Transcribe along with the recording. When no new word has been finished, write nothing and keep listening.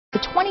The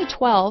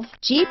 2012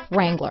 Jeep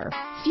Wrangler.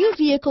 Few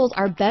vehicles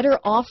are better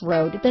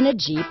off-road than a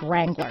Jeep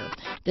Wrangler.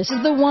 This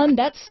is the one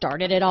that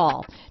started it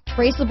all.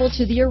 Traceable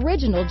to the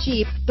original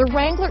Jeep, the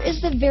Wrangler is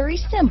the very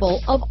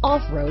symbol of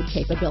off-road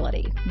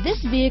capability.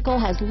 This vehicle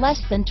has less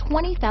than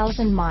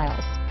 20,000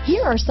 miles.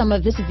 Here are some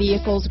of this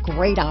vehicle's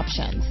great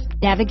options: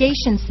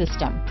 navigation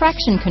system,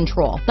 traction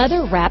control,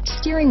 leather-wrapped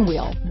steering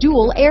wheel,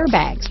 dual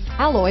airbags,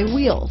 alloy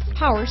wheels,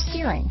 power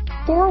steering,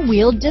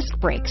 four-wheel disc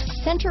brakes,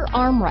 center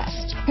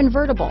armrest,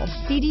 convertible,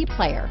 CD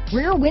player,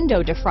 rear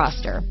window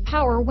defroster,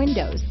 power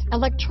windows,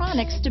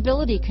 electronic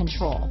stability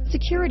control,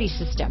 security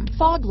system,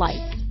 fog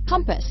lights,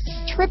 compass,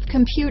 trip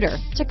computer,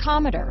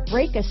 tachometer,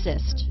 brake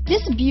assist.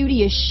 This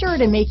beauty is sure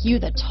to make you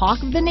the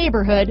talk of the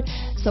neighborhood,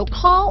 so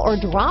call or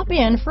drop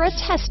in for a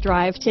test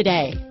drive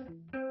today.